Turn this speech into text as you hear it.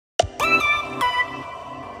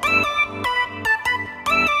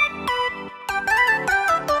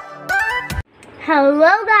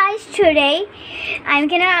Hello guys, today I'm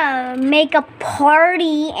gonna make a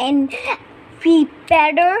party and be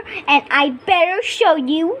better, and I better show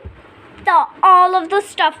you all of the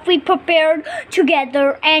stuff we prepared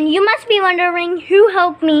together. And you must be wondering who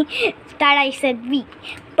helped me that I said we,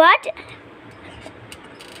 but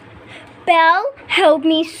Belle helped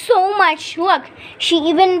me so much. Look, she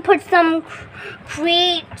even put some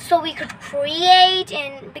so we could create,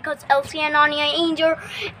 and because Elsie and Anya and Angel,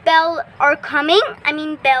 Belle are coming. I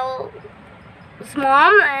mean Belle's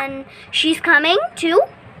mom, and she's coming too.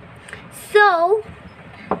 So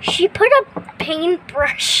she put a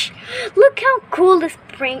paintbrush. Look how cool this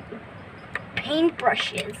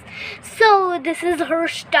paintbrush is. So this is her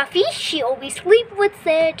stuffy. She always sleeps with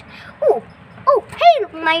it. Oh, hey,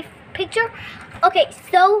 my picture. Okay,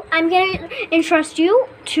 so I'm gonna introduce you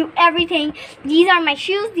to everything. These are my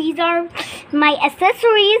shoes. These are my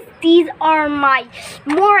accessories. These are my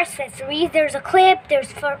more accessories. There's a clip,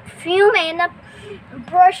 there's perfume, and a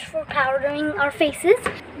brush for powdering our faces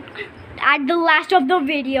at the last of the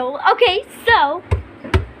video. Okay, so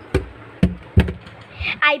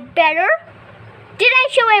did I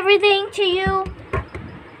show everything to you?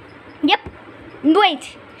 Yep.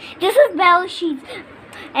 Wait, this is Belle. She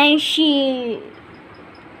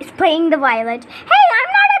is playing the violet. Hey,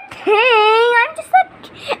 I'm not a thing.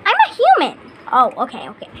 I'm a human. Oh, okay.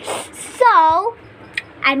 So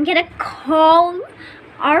I'm gonna call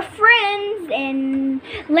our friends and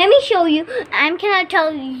let me show you. I'm gonna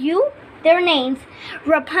tell you their names.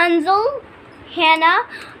 Rapunzel, Hannah,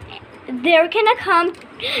 they're gonna come.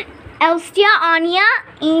 Elsia, Anya,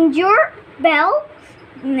 Angel, Belle,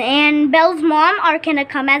 and Belle's mom are gonna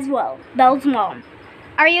come as well. Belle's mom.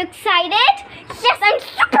 Are you excited? Yes, I'm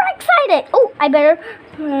super excited. Oh, I better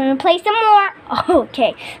play some more.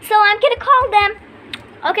 Okay, so I'm gonna call them.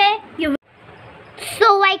 Okay,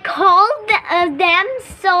 so I called them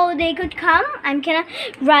so they could come. I'm gonna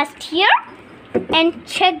rest here and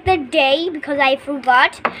check the day because I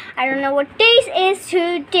forgot. I don't know what day is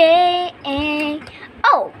today.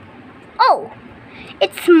 Oh,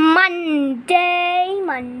 it's Monday.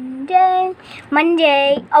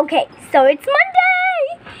 Okay, so it's Monday.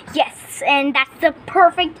 Yes, and that's the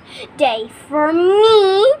perfect day for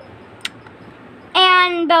me.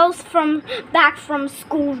 And Belle's back from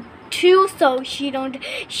school too, so she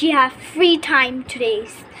have free time today,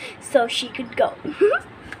 so she could go.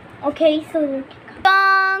 Okay, so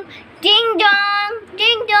dong, ding dong,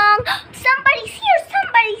 ding dong. Somebody's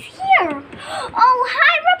here. Oh,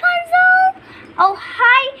 hi, Rapunzel. Oh,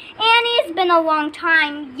 hi, Annie. It's been a long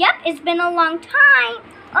time. Yep, it's been a long time.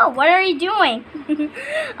 Oh, what are you doing?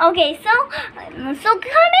 Okay, so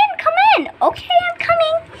come in. Okay, I'm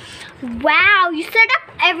coming. Wow, you set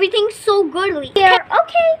up everything so goodly. Here,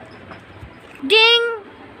 okay. Ding,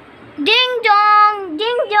 ding dong,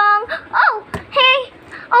 ding dong. Oh, hey.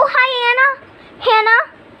 Oh, hi, Hannah.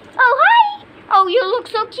 Oh, hi. Oh, you look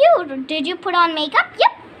so cute. Did you put on makeup?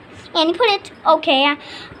 Yep. Annie put it. Okay.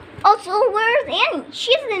 Also, where's Annie?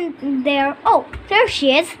 She's in there. Oh, there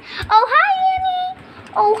she is. Oh, hi, Annie.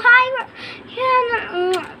 Oh, hi,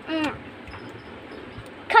 Hannah.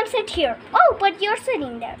 Come sit here. Oh, but you're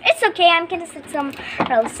sitting there. It's okay. I'm gonna sit somewhere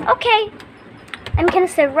else. Okay. I'm gonna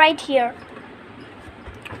sit right here.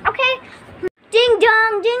 Okay. Ding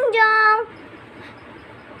dong, ding dong.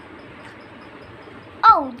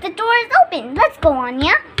 Oh, the door is open. Let's go,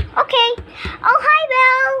 Anya. Okay. Oh, hi,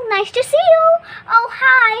 Belle. Nice to see you. Oh,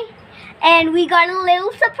 hi. And we got a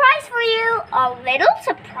little surprise for you. A little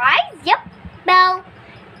surprise? Yep, Belle.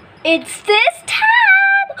 It's this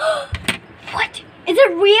tab. What? Is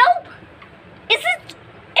it real? It's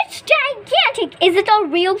gigantic. Is it a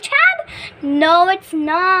real tab? No, it's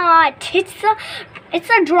not. It's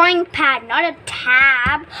a drawing pad, not a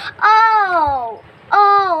tab. Oh,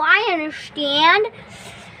 I understand.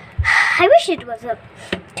 I wish it was a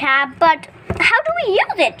tab, but how do we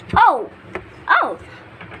use it? Oh,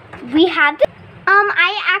 we have this.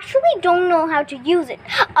 I actually don't know how to use it.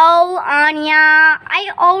 Oh, Anya,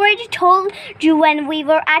 I already told you when we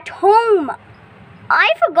were at home. I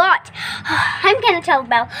forgot. I'm gonna tell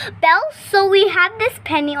Belle. So we have this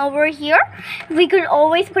penny over here. We could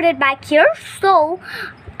always put it back here. So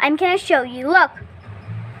I'm gonna show you. Look.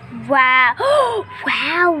 Wow.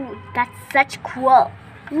 Wow, that's such cool.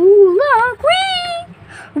 Ooh, look. Whee!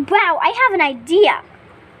 Wow, I have an idea.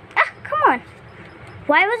 Come on.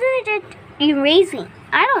 Why wasn't it erasing?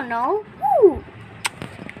 I don't know. Ooh.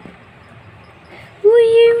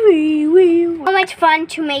 So much fun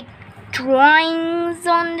to make drawings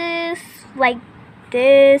on this, like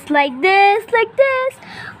this.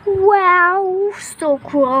 Wow, so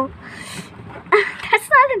cool. That's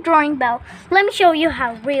not a drawing bell. Let me show you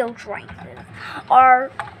how real drawing is.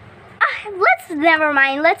 Or let's never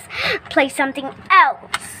mind. Let's play something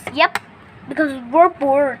else. Yep, because we're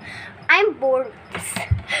bored. I'm bored.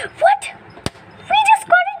 What? We just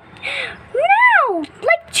got it now,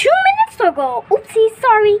 like 2 minutes ago. Oopsie,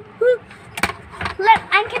 sorry.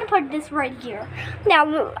 I'm gonna put this right here.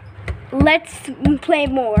 Now let's play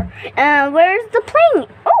more. Where's the playing?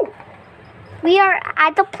 Oh, we are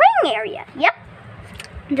at the playing area. Yep.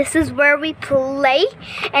 This is where we play,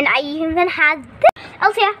 and I even had this.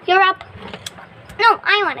 Elsia, you're up. No,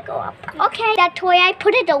 I want to go up. Okay, that toy, I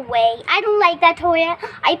put it away. I don't like that toy.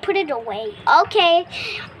 I put it away. Okay.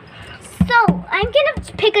 So, I'm gonna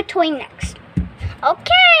pick a toy next.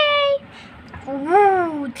 Okay.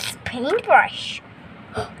 Ooh, this paintbrush.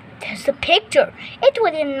 There's a picture. It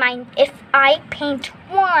wouldn't mind if I paint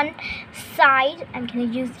one side. I'm gonna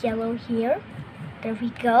use yellow here. There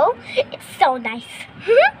we go. It's so nice.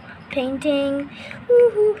 Painting.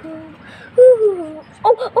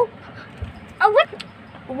 Oh,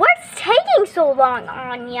 what's taking so long,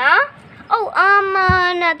 Anya? Oh,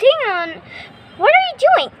 nothing. What are you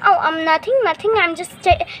doing? Oh, nothing. I'm just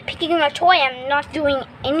picking a toy. I'm not doing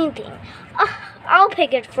anything. I'll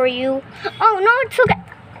pick it for you. Oh, no, it's okay.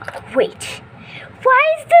 Wait.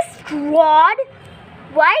 Why is this drawed?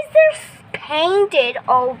 Why is this painted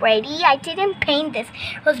already? I didn't paint this.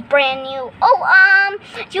 It was brand new. Oh,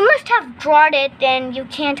 you must have drawn it and you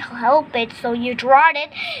can't help it, so you drawed it.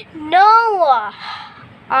 No.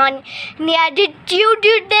 Yeah, did you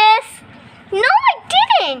do this? No, I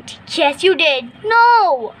didn't. Yes, you did.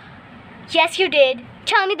 No. Yes, you did.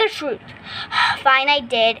 Tell me the truth. Fine, I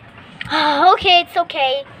did. Okay, it's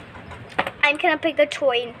okay. I'm gonna pick a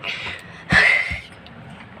toy.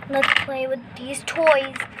 Let's play with these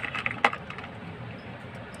toys.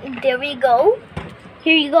 There we go.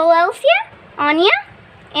 Here you go, Elsia, Anya,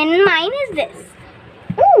 and mine is this.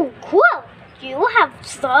 Ooh, cool. You have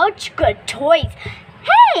such good toys.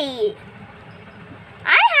 Hey,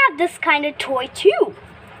 I have this kind of toy too.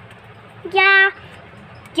 Yeah.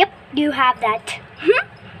 Yep, you have that.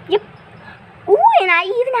 Yep. Ooh, and I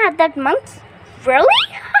even have that monkey. Really?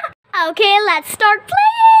 Okay, let's start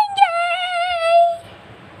playing.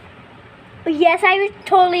 Yay! Yes, I would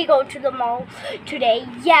totally go to the mall today.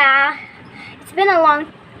 Yeah. It's been a long...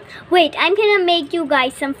 Wait, I'm gonna make you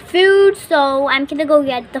guys some food, so I'm gonna go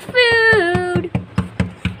get the food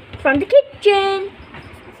from the kitchen.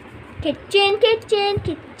 Kitchen.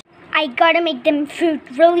 I gotta make them food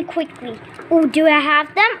really quickly. Oh, do I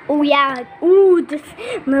have them? Oh, yeah. Ooh, this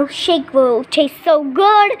milkshake will taste so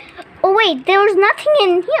good. Oh, wait, there was nothing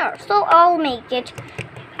in here, so I'll make it.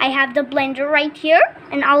 I have the blender right here,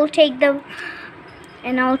 and I'll take them.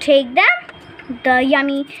 The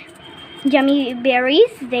yummy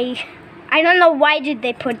berries. I don't know why did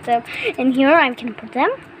they put them in here. I'm gonna put them.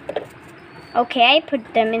 Okay, I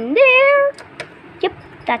put them in there. Yep,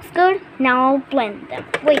 that's good. Now I'll blend them.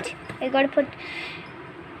 Wait, I better put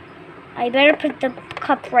the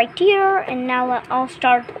cup right here, and now I'll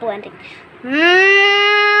start blending.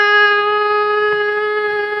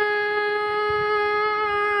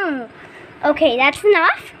 Okay, that's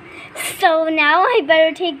enough. So now I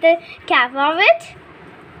better take the cap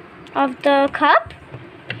of the cup.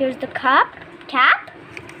 Here's the cap.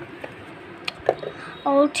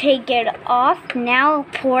 I'll take it off. Now I'll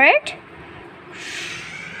pour it.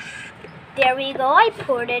 There we go. I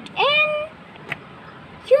poured it in.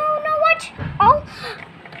 You know what? I'll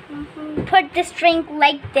put this drink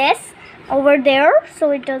like this over there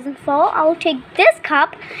so it doesn't fall. I'll take this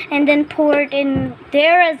cup and then pour it in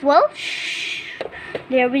there as well.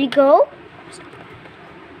 There we go.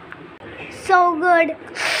 So good.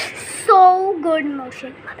 So good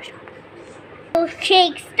milkshake.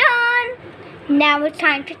 Milkshake's done. Now it's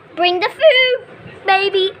time to bring the food,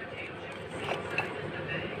 baby.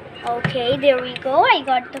 Okay, there we go. I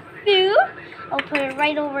got the food. I'll put it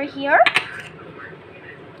right over here.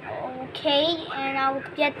 Okay, and I'll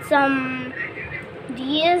get some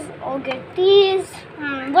these. I'll get these.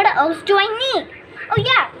 What else do I need? Oh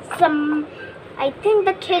yeah, I think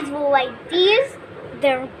the kids will like these.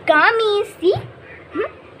 They're gummies. See?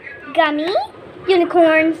 Gummy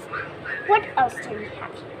unicorns. What else do we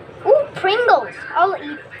have here? Oh, Pringles.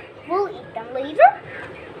 We'll eat them later.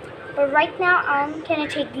 But right now, I'm gonna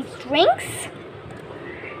take these drinks.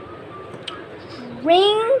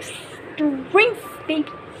 Drinks, baby.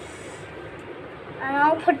 And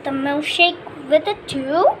I'll put the milkshake with it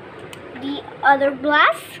too. The other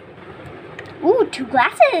glass. Ooh, 2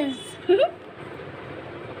 glasses.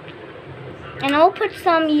 And I'll put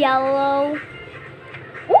some yellow.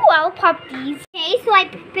 Ooh, I'll pop these. Okay, so I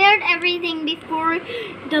prepared everything before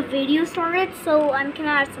the video started, so I'm gonna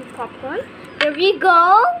add some popcorn. There we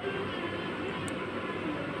go.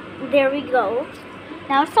 There we go.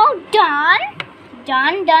 Now it's all done.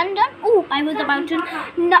 Done. Oh, I was about to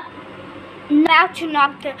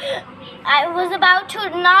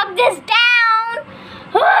knock this down.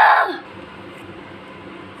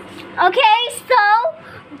 Okay, so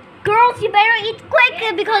girls, you better eat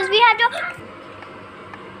quick because we have to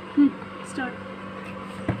Start.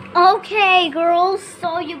 Okay, girls,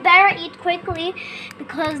 so you better eat quickly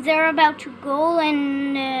because they're about to go,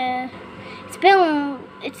 and it's been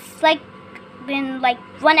like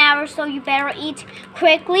 1 hour, so you better eat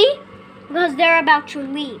quickly because they're about to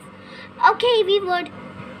leave. Okay, we would.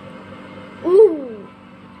 Ooh,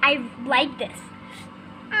 I like this.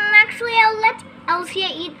 Actually, I'll let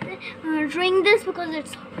Elsie drink this because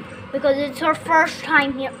it's her first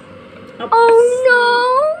time here. Oh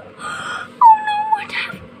no! Oh no! What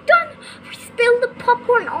have we done? We spilled the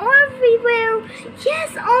popcorn everywhere.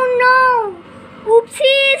 Yes. Oh no!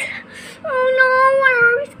 Oopsies! Oh no! What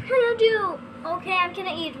are we gonna do? Okay, I'm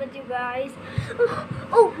gonna eat with you guys.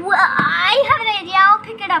 Oh, well, I have an idea. I'll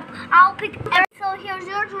pick it up. So here's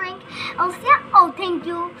your drink. Oh, thank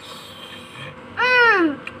you.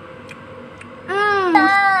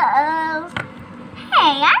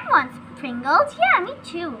 Hey, I want some Pringles. Yeah, me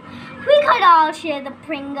too. We could all share the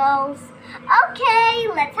Pringles. Okay,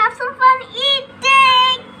 let's have some fun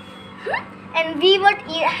eating. And we would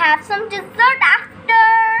have some dessert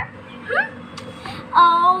after.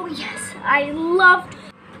 Oh, yes, I love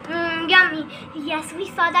yummy. Yes, we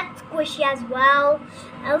saw that squishy as well.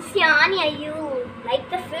 Elsiania, you like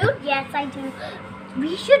the food? Yes, I do.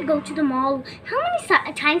 We should go to the mall. How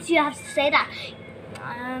many times do you have to say that?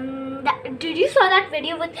 Did you saw that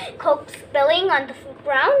video with Coke spilling on the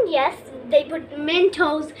ground? Yes, they put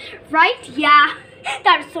Mentos, right? Yeah,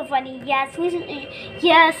 that's so funny. Yes,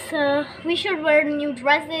 we should wear new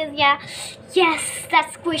dresses. Yeah, yes,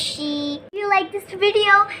 that's squishy. If you like this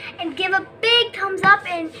video, and give a big thumbs up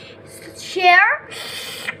and share.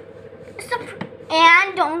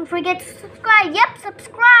 And don't forget to subscribe. Yep,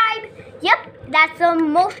 subscribe. Yep, that's the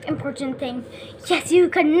most important thing. Yes, you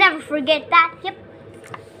can never forget that. Yep.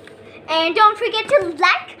 And don't forget to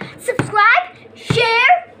like, subscribe,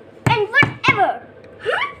 share, and whatever.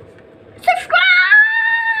 Subscribe!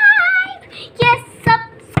 Yes,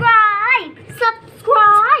 subscribe!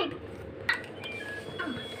 Subscribe!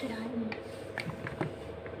 Get out of here.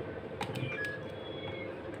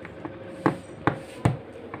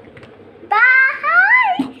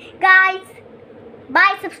 Bye! Guys,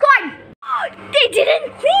 bye, subscribe! They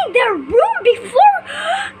didn't clean their room before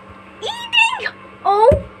eating! Oh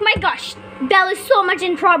my gosh, Belle is so much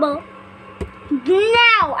in trouble.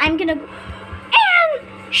 Now I'm gonna go. And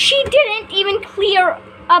she didn't even clean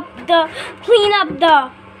up the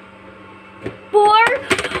board.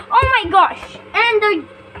 Oh my gosh, and the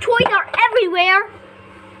toys are everywhere.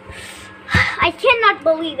 I cannot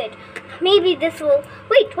believe it. Maybe this will,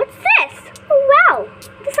 wait, what's this? Oh wow,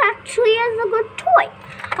 this actually is a good toy.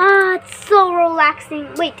 It's so relaxing.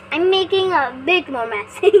 Wait, I'm making a big more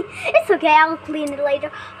mess. It's okay, I'll clean it later.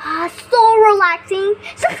 So relaxing.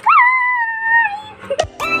 Subscribe!